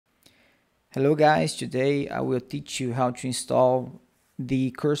Hello guys, today I will teach you how to install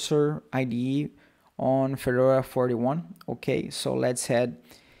the Cursor IDE on Fedora 41. Okay, so let's head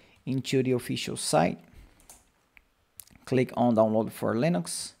into the official site. Click on download for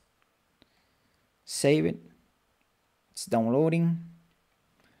Linux. Save it. It's downloading.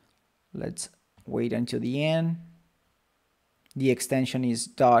 Let's wait until the end. The extension is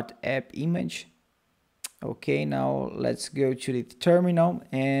 .appimage. Okay, now let's go to the terminal,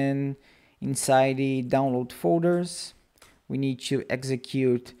 and inside the download folders we need to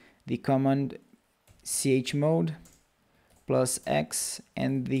execute the command chmod +x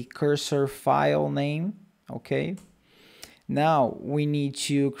and the cursor file name. Okay, now we need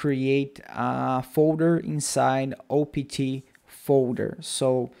to create a folder inside opt folder,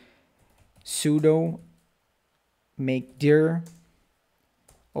 so sudo mkdir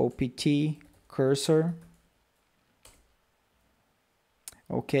opt cursor.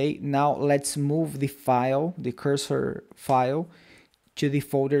 Okay, now let's move the file, the cursor file, to the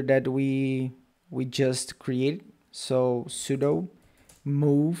folder that we just created. So sudo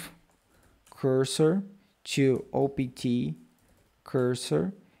move cursor to opt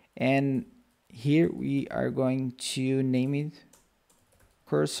cursor, and here we are going to name it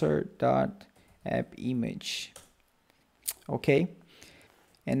cursor.appimage. Okay,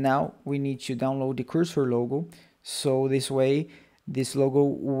 and now we need to download the cursor logo, so this way this logo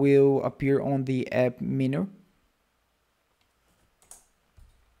will appear on the app menu.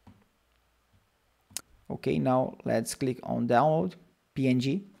 Okay, now let's click on download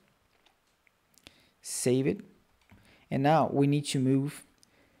PNG, save it, and now we need to move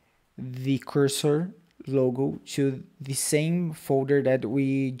the cursor logo to the same folder that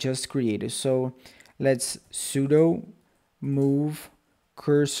we just created. So let's sudo move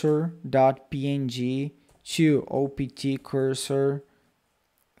cursor.png to opt cursor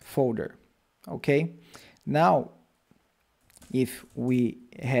folder. Okay, now if we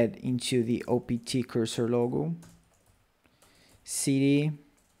head into the opt cursor logo, cd,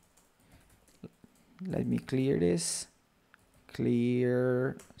 let me clear this,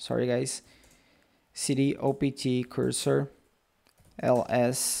 sorry guys, cd opt cursor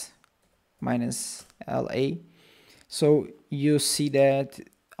ls -la. So you see that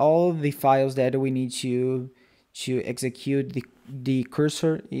all the files that we need to execute the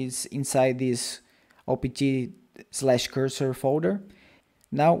cursor is inside this opt/cursor folder.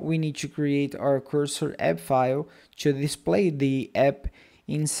 Now we need to create our cursor app file to display the app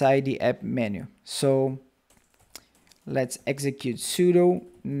inside the app menu. So let's execute sudo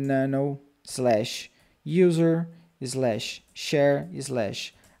nano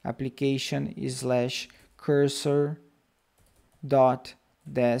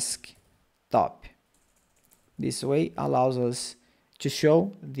This way allows us to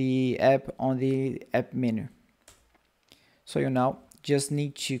show the app on the app menu. So you now just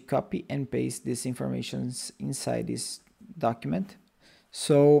need to copy and paste these informations inside this document.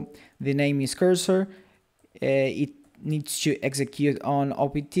 So the name is cursor. It needs to execute on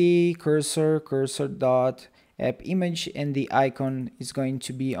opt cursor cursor.appimage, and the icon is going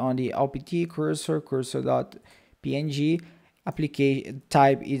to be on the opt cursor cursor.png. Application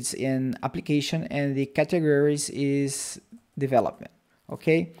type is in application, and the categories is development.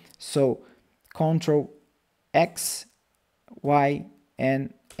 Okay, so Ctrl X, Y,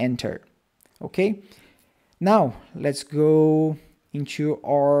 and enter. Okay, now let's go into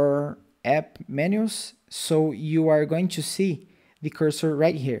our app menus. So you are going to see the cursor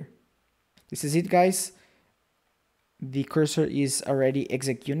right here. This is it, guys. The cursor is already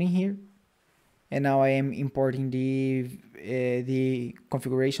executing here, and now I am importing the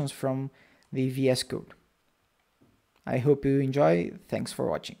configurations from the VS Code. I hope you enjoy. Thanks for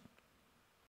watching.